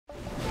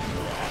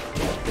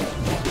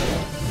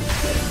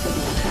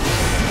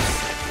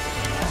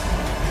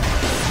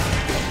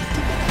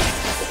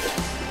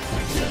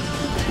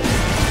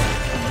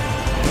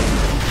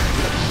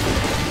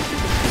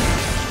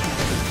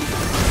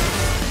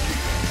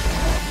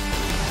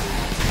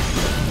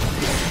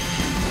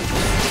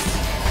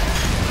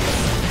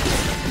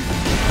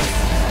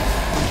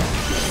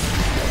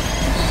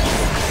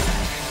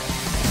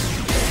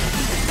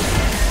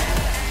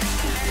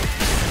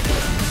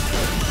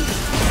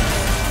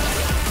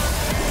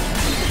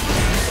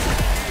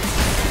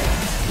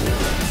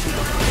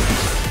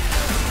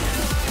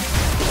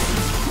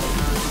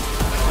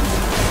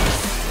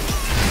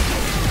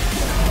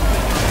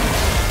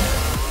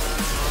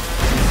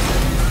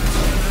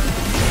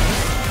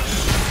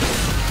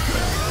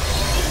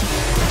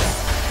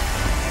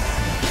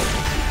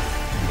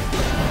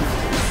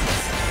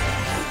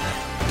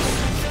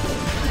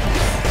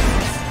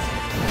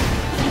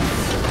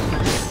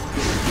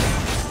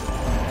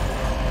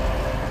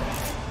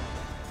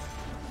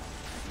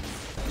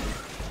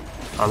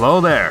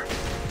Hello there,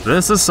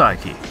 this is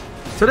Pseychie.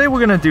 Today we're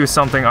gonna do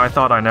something I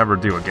thought I'd never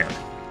do again.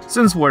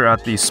 Since we're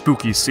at the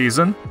spooky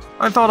season,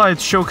 I thought I'd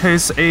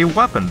showcase a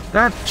weapon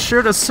that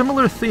shared a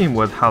similar theme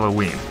with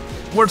Halloween.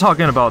 We're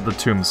talking about the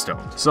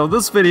Tombstone. So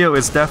this video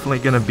is definitely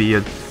gonna be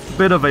a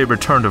bit of a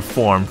return to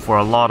form for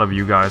a lot of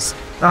you guys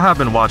that have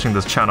been watching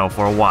this channel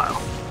for a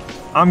while.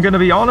 I'm gonna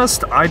be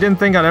honest, I didn't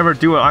think I'd ever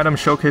do an item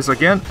showcase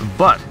again,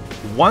 but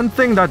one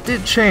thing that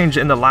did change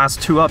in the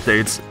last two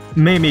updates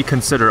made me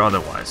consider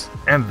otherwise,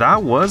 and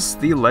that was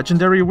the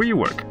legendary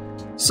rework.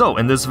 So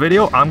in this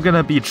video, I'm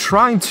gonna be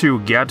trying to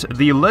get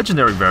the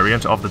legendary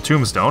variant of the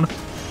Tombstone,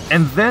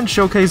 and then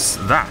showcase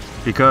that,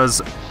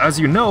 because as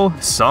you know,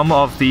 some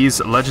of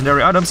these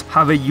legendary items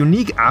have a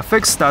unique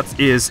affix that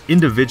is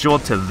individual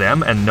to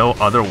them and no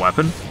other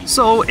weapon.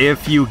 So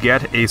if you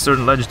get a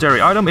certain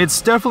legendary item,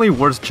 it's definitely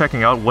worth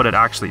checking out what it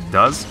actually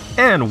does.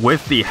 And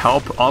with the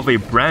help of a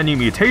brand new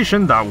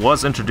mutation that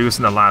was introduced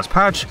in the last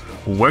patch,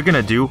 we're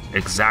gonna do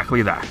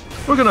exactly that.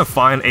 We're gonna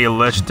find a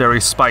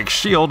legendary spike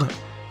shield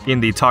in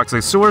the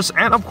toxic sewers,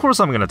 and of course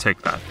I'm gonna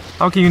take that.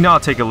 How can you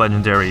not take a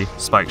legendary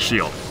spike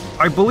shield?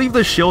 I believe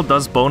the shield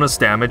does bonus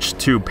damage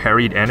to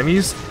parried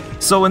enemies,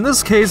 so in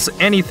this case,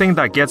 anything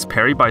that gets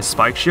parried by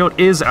spike shield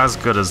is as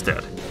good as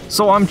dead.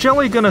 So I'm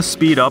generally gonna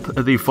speed up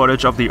the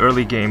footage of the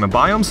early game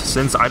biomes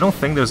since I don't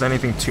think there's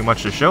anything too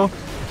much to show.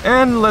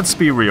 And let's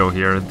be real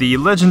here, the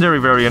legendary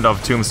variant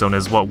of Tombstone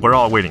is what we're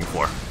all waiting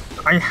for.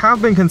 I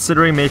have been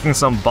considering making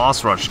some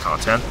boss rush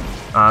content,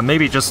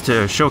 maybe just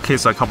to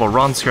showcase a couple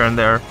runs here and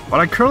there, but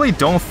I currently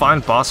don't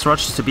find boss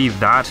rush to be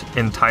that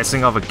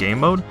enticing of a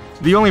game mode.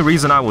 The only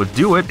reason I would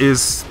do it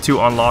is to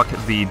unlock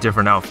the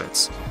different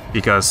outfits.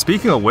 Because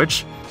speaking of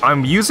which,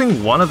 I'm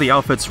using one of the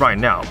outfits right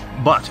now,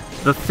 but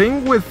the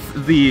thing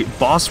with the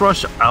boss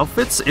rush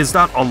outfits is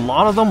that a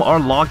lot of them are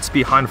locked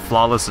behind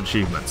flawless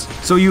achievements.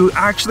 So you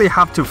actually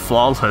have to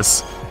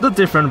flawless the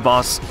different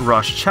boss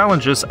rush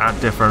challenges at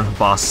different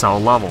boss cell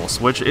levels,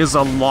 which is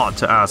a lot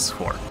to ask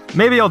for.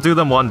 Maybe I'll do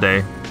them one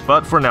day,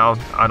 but for now,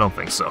 I don't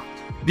think so.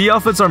 The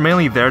outfits are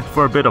mainly there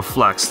for a bit of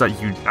flex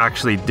that you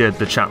actually did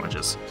the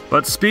challenges.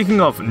 But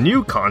speaking of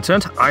new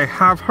content, I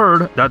have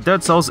heard that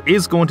Dead Cells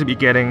is going to be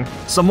getting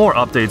some more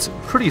updates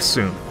pretty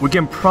soon. We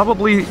can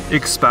probably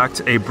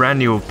expect a brand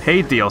new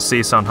paid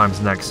DLC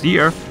sometimes next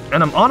year,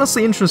 and I'm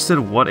honestly interested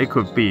what it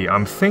could be.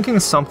 I'm thinking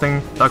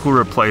something that could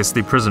replace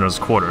the prisoners'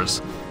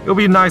 quarters. It would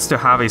be nice to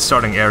have a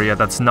starting area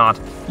that's not,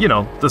 you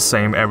know, the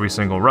same every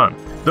single run.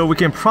 Though we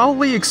can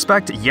probably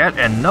expect yet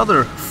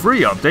another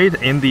free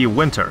update in the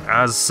winter,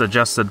 as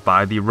suggested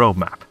by the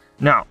roadmap.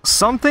 Now,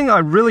 something I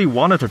really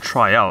wanted to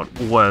try out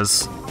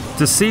was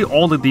to see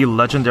all of the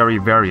legendary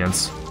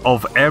variants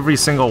of every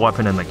single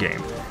weapon in the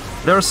game.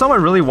 There are some I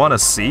really want to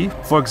see.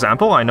 For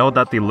example, I know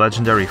that the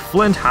legendary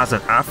flint has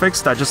an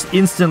affix that just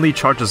instantly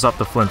charges up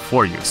the flint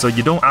for you, so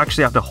you don't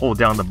actually have to hold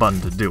down the button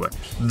to do it.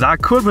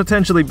 That could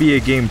potentially be a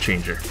game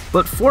changer.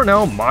 But for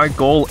now, my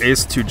goal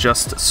is to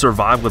just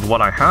survive with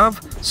what I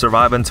have,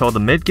 survive until the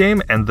mid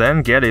game, and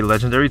then get a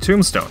legendary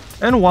Tombstone.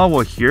 And while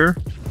we're here,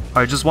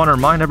 I just want to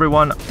remind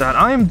everyone that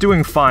I am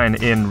doing fine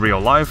in real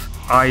life.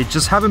 I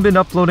just haven't been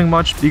uploading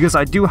much because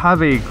I do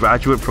have a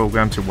graduate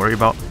program to worry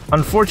about.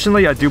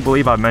 Unfortunately, I do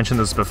believe I've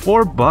mentioned this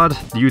before, but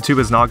YouTube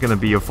is not going to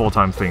be a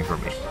full-time thing for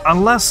me,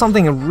 unless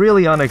something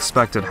really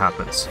unexpected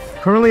happens.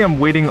 Currently, I'm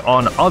waiting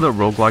on other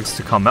roguelikes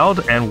to come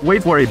out and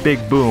wait for a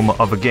big boom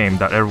of a game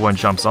that everyone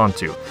jumps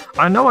onto.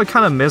 I know I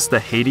kind of missed the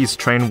Hades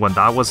train when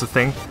that was a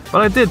thing, but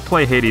I did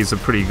play Hades a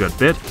pretty good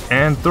bit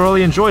and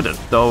thoroughly enjoyed it,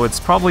 though it's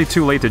probably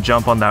too late to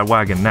jump on that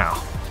wagon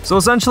now. So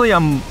essentially,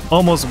 I'm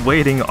almost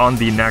waiting on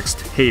the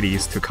next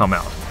Hades to come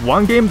out.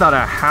 One game that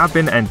I have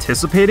been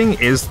anticipating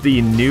is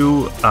the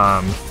new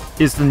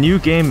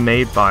game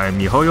made by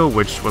MiHoYo,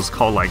 which was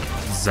called like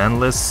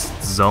Zenless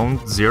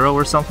Zone Zero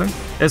or something.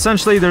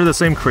 Essentially, they're the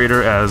same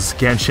creator as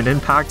Genshin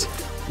Impact,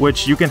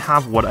 which you can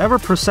have whatever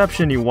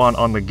perception you want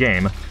on the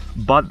game.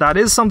 But that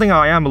is something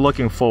I am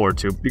looking forward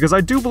to, because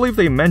I do believe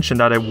they mentioned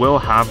that it will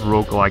have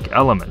roguelike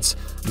elements.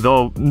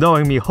 Though,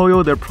 knowing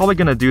MiHoYo, they're probably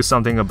gonna do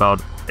something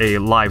about a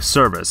live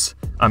service.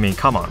 I mean,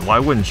 come on, why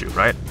wouldn't you,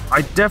 right?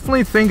 I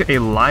definitely think a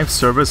live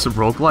service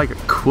roguelike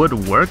could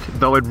work,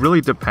 though it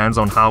really depends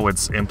on how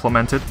it's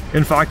implemented.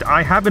 In fact,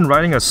 I have been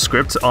writing a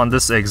script on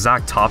this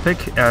exact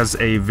topic as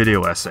a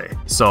video essay.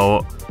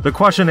 So the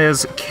question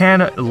is,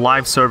 can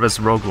live service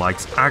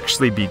roguelikes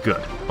actually be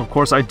good? Of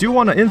course, I do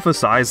want to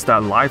emphasize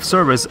that live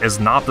service is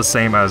not the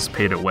same as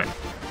pay to win.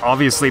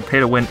 Obviously,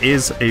 pay to win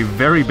is a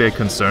very big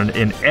concern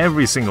in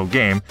every single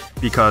game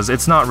because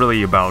it's not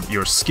really about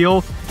your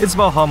skill, it's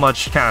about how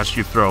much cash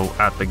you throw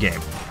at the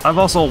game. I've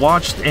also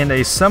watched in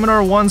a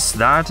seminar once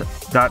that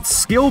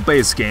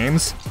skill-based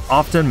games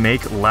often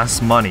make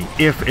less money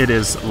if it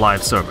is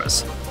live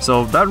service.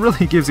 So that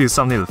really gives you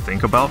something to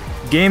think about.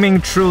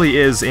 Gaming truly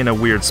is in a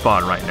weird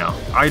spot right now.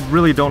 I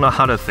really don't know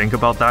how to think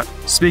about that.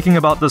 Speaking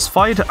about this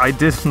fight, I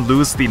did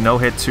lose the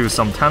no-hit to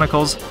some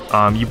tentacles.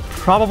 You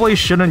probably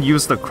shouldn't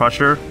use the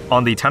Crusher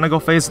on the tentacle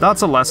phase.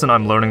 That's a lesson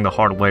I'm learning the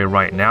hard way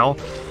right now,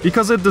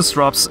 because it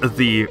disrupts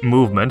the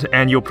movement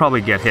and you'll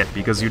probably get hit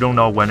because you don't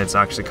know when it's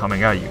actually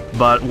coming at you.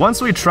 But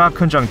once we trap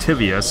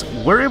Conjunctivius,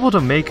 we're able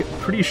to make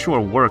pretty sure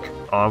work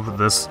of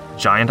this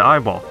giant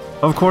eyeball.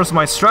 Of course,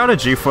 my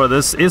strategy for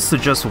this is to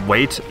just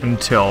wait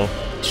until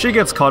she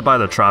gets caught by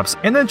the traps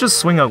and then just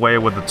swing away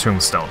with the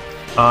Tombstone.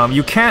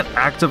 You can't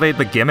activate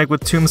the gimmick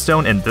with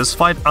Tombstone in this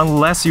fight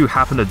unless you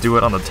happen to do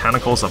it on the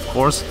tentacles, of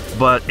course,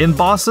 but in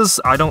bosses,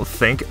 I don't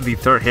think the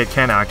third hit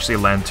can actually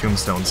land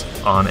Tombstones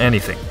on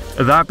anything.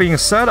 That being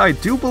said, I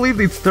do believe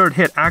the third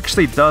hit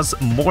actually does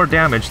more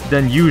damage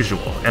than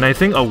usual, and I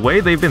think a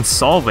way they've been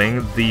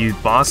solving the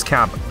boss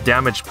cap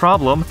damage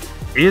problem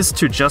is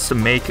to just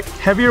make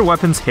heavier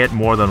weapons hit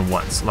more than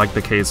once, like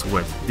the case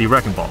with the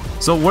Wrecking Ball.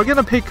 So we're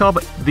gonna pick up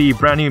the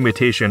brand new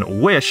mutation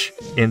Wish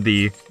in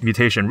the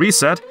mutation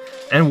reset,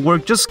 and we're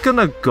just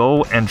gonna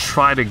go and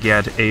try to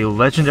get a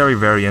legendary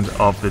variant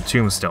of the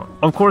Tombstone.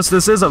 Of course,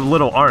 this is a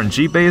little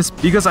RNG based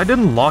because I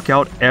didn't lock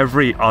out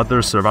every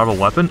other survival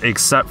weapon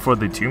except for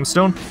the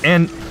Tombstone,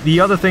 and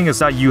the other thing is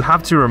that you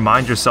have to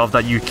remind yourself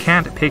that you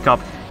can't pick up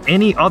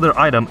any other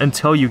item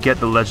until you get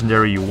the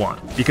legendary you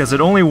want, because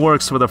it only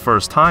works for the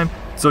first time,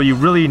 so you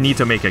really need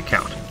to make it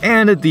count.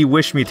 And the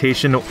Wish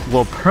mutation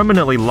will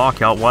permanently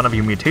lock out one of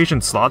your mutation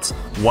slots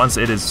once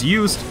it is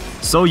used,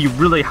 so you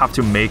really have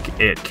to make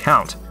it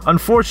count.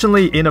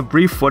 Unfortunately, in a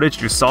brief footage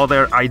you saw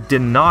there, I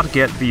did not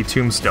get the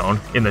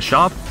Tombstone in the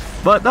shop,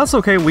 but that's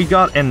okay, we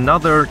got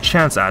another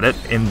chance at it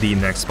in the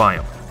next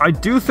biome. I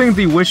do think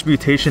the Wish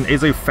mutation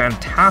is a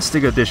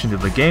fantastic addition to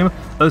the game,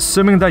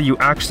 assuming that you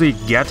actually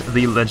get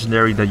the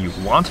legendary that you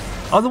want.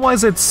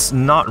 Otherwise, it's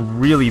not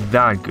really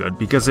that good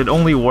because it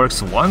only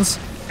works once,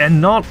 and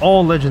not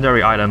all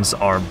legendary items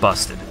are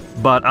busted.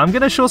 But I'm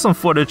gonna show some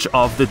footage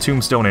of the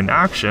Tombstone in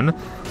action.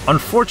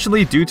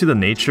 Unfortunately, due to the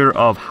nature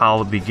of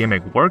how the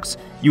gimmick works,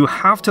 you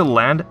have to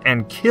land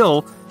and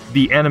kill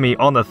the enemy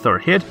on the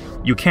third hit.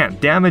 You can't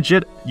damage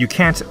it, you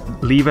can't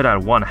leave it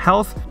at 1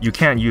 health, you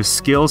can't use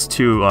skills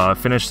to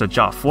finish the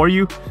job for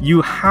you.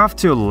 You have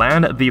to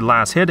land the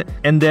last hit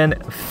and then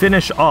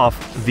finish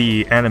off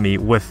the enemy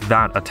with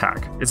that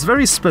attack. It's a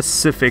very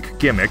specific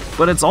gimmick,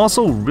 but it's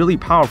also really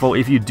powerful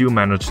if you do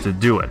manage to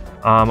do it.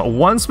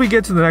 Once we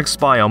get to the next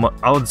biome,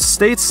 I'll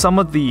state some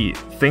of the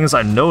things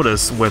I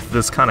noticed with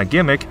this kind of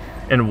gimmick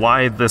and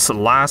why this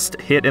last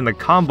hit in the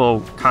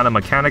combo kind of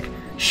mechanic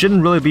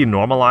shouldn't really be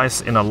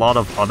normalized in a lot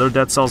of other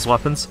Dead Cells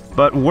weapons.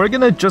 But we're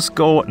gonna just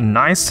go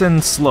nice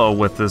and slow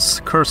with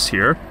this curse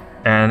here,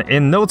 and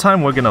in no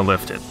time we're gonna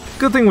lift it.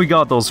 Good thing we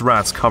got those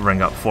rats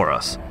covering up for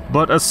us.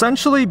 But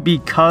essentially,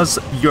 because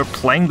you're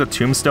playing the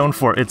Tombstone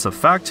for its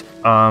effect,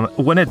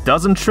 when it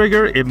doesn't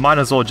trigger, it might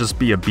as well just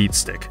be a beat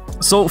stick.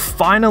 So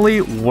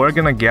finally, we're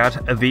gonna get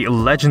the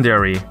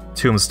legendary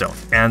Tombstone.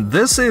 And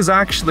this is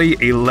actually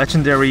a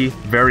legendary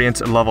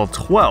variant level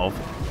 12,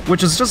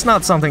 which is just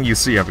not something you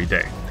see every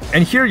day.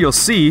 And here you'll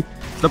see,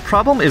 the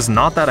problem is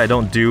not that I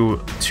don't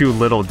do too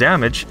little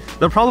damage,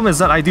 the problem is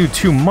that I do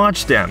too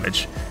much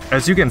damage.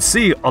 As you can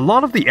see, a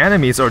lot of the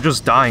enemies are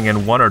just dying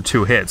in 1 or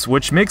 2 hits,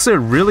 which makes it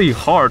really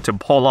hard to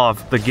pull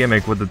off the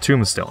gimmick with the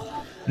Tombstone.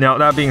 Now,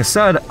 that being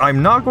said,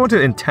 I'm not going to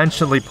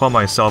intentionally put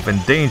myself in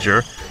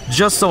danger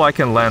just so I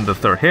can land the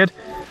third hit.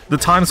 The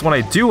times when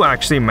I do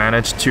actually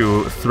manage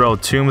to throw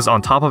tombs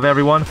on top of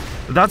everyone,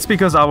 that's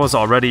because I was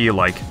already,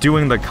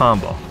 doing the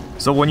combo.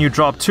 So when you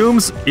drop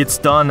tombs, it's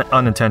done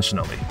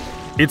unintentionally.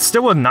 It's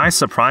still a nice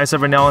surprise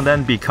every now and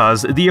then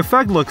because the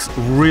effect looks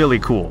really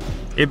cool.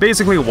 It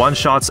basically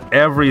one-shots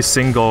every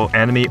single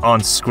enemy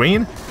on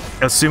screen,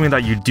 assuming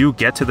that you do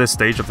get to this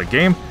stage of the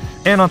game.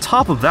 And on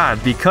top of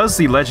that, because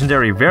the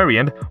legendary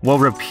variant will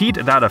repeat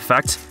that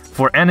effect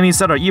for enemies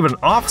that are even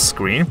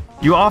off-screen,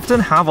 you often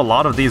have a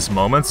lot of these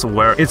moments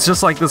where it's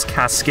just like this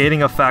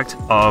cascading effect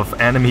of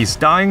enemies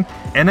dying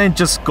and then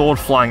just gold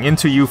flying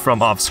into you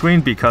from off-screen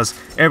because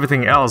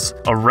everything else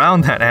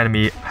around that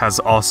enemy has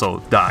also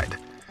died.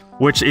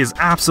 Which is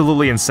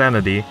absolutely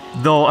insanity,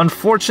 though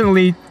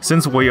unfortunately,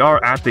 since we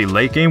are at the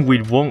late game,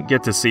 we won't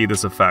get to see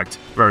this effect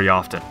very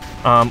often.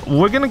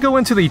 We're gonna go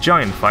into the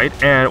giant fight,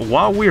 and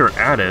while we are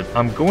at it,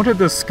 I'm going to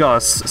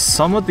discuss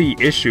some of the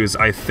issues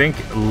I think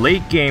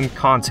late game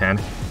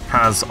content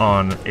has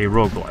on a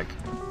roguelike.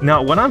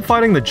 Now, when I'm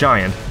fighting the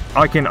giant,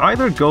 I can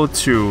either go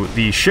to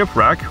the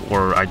shipwreck,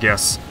 or I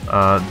guess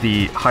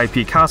the High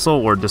Peak Castle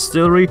or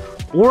distillery,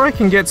 or I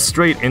can get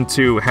straight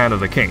into Hand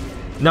of the King.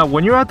 Now,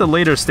 when you're at the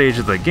later stage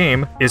of the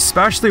game,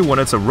 especially when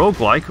it's a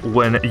roguelike,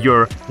 when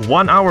your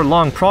 1 hour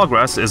long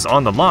progress is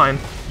on the line,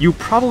 you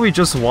probably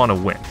just want to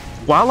win.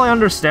 While I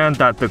understand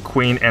that the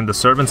Queen and the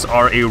Servants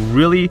are a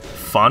really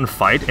fun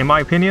fight in my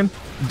opinion,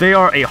 they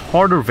are a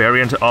harder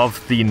variant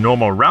of the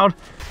normal route,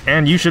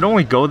 and you should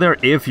only go there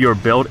if your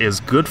build is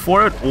good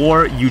for it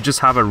or you just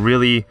have a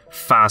really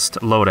fast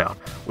loadout.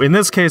 In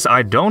this case,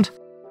 I don't.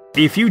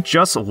 if you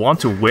just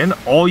want to win,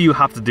 all you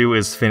have to do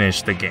is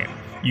finish the game.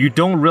 You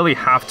don't really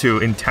have to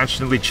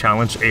intentionally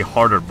challenge a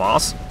harder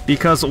boss,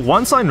 because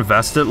once I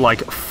invested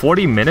like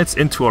 40 minutes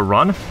into a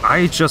run,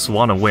 I just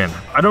want to win.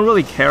 I don't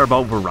really care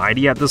about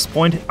variety at this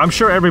point. I'm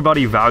sure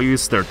everybody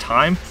values their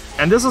time,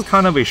 and this is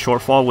kind of a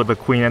shortfall with the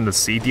Queen and the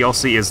Sea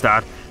DLC, is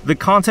that the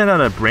content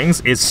that it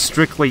brings is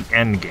strictly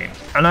endgame.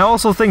 And I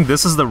also think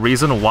this is the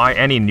reason why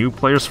any new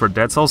players for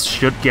Dead Cells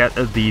should get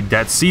the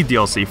Dead Sea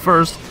DLC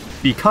first,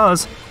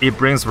 because it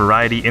brings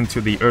variety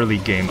into the early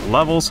game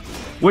levels,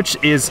 which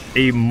is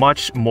a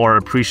much more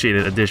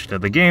appreciated addition to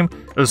the game,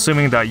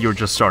 assuming that you're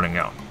just starting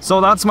out. So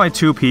that's my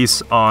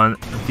two-piece on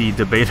the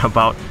debate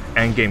about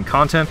endgame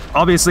content.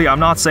 Obviously,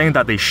 I'm not saying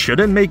that they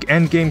shouldn't make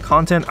endgame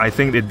content. I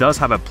think it does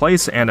have a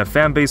place and a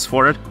fan base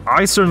for it.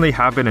 I certainly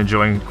have been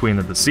enjoying Queen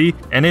of the Sea,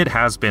 and it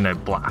has been a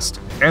blast.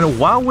 And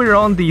while we're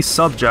on the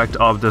subject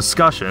of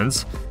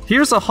discussions,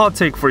 here's a hot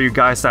take for you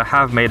guys that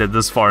have made it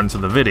this far into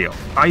the video.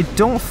 I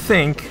don't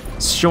think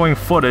showing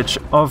footage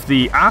of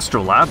the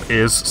Astrolab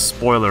is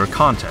spoiler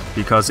content,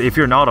 because if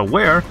you're not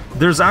aware,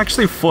 there's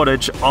actually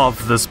footage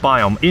of this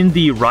biome in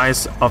the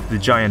Rise of the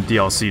Giant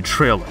DLC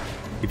trailer.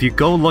 If you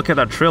go look at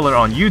that trailer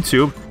on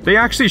YouTube, they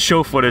actually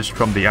show footage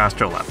from the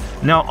Astrolab.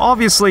 Now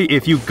obviously,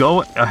 if you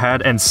go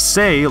ahead and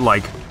say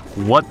like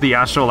what the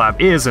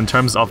Astrolab is in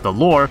terms of the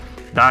lore,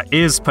 that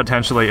is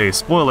potentially a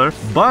spoiler,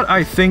 but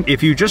I think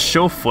if you just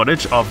show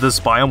footage of this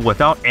biome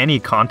without any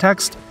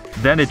context,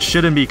 then it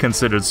shouldn't be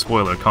considered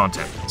spoiler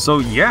content. So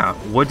yeah,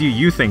 what do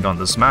you think on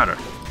this matter?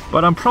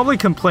 But I'm probably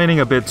complaining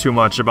a bit too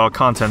much about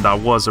content that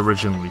was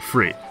originally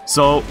free.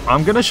 So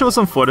I'm gonna show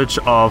some footage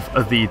of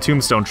the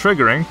Tombstone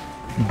triggering,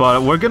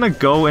 but we're gonna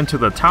go into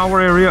the tower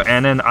area,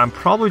 and then I'm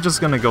probably just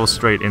gonna go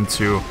straight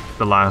into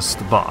the last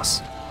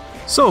boss.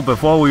 So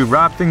before we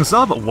wrap things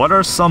up, what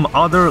are some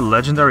other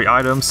legendary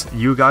items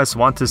you guys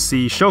want to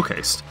see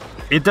showcased?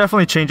 It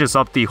definitely changes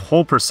up the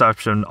whole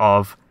perception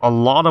of a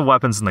lot of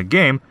weapons in the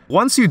game.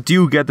 Once you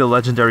do get the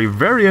legendary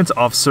variant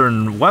of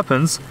certain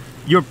weapons,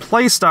 your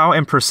playstyle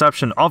and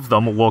perception of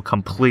them will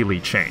completely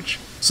change.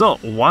 So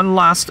one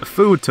last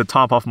food to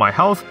top off my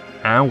health,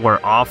 and we're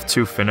off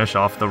to finish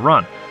off the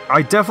run.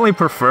 I definitely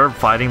prefer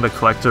fighting the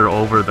Collector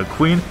over the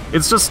Queen.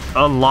 It's just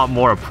a lot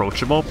more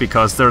approachable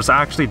because there's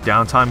actually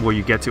downtime where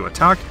you get to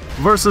attack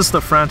versus the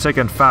frantic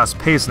and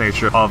fast-paced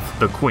nature of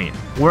the Queen.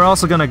 We're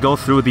also gonna go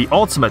through the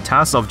ultimate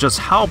test of just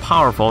how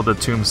powerful the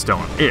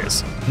Tombstone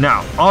is.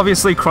 Now,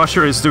 obviously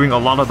Crusher is doing a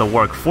lot of the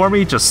work for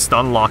me, just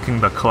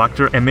stun-locking the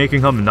Collector and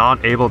making him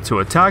not able to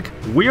attack.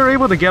 We are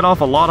able to get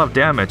off a lot of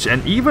damage,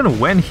 and even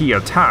when he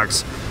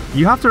attacks,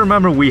 you have to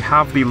remember we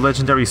have the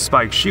legendary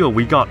spike shield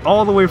we got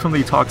all the way from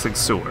the toxic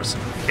sewers,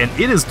 and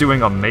it is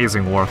doing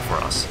amazing work for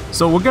us.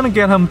 So we're gonna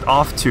get him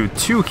off to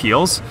 2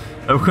 heals,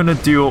 and we're gonna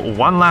do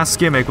one last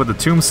gimmick with the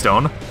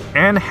Tombstone,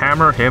 and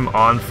hammer him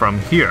on from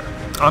here.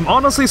 I'm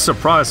honestly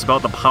surprised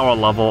about the power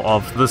level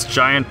of this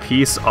giant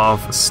piece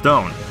of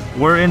stone.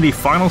 We're in the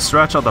final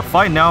stretch of the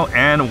fight now,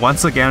 and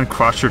once again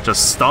Crusher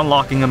just stun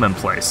locking him in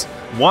place.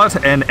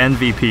 What an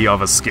MVP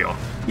of a skill.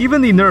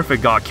 Even the nerf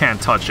it got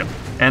can't touch him.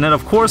 And then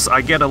of course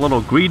I get a little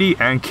greedy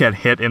and get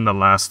hit in the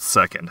last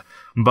second.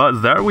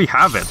 But there we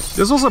have it.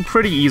 This was a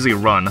pretty easy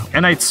run,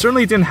 and I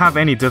certainly didn't have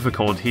any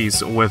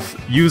difficulties with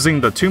using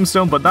the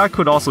Tombstone, but that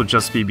could also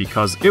just be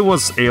because it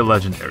was a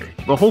legendary.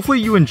 But hopefully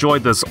you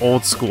enjoyed this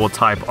old school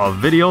type of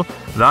video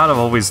that I've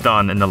always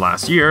done in the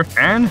last year,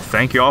 and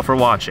thank you all for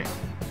watching.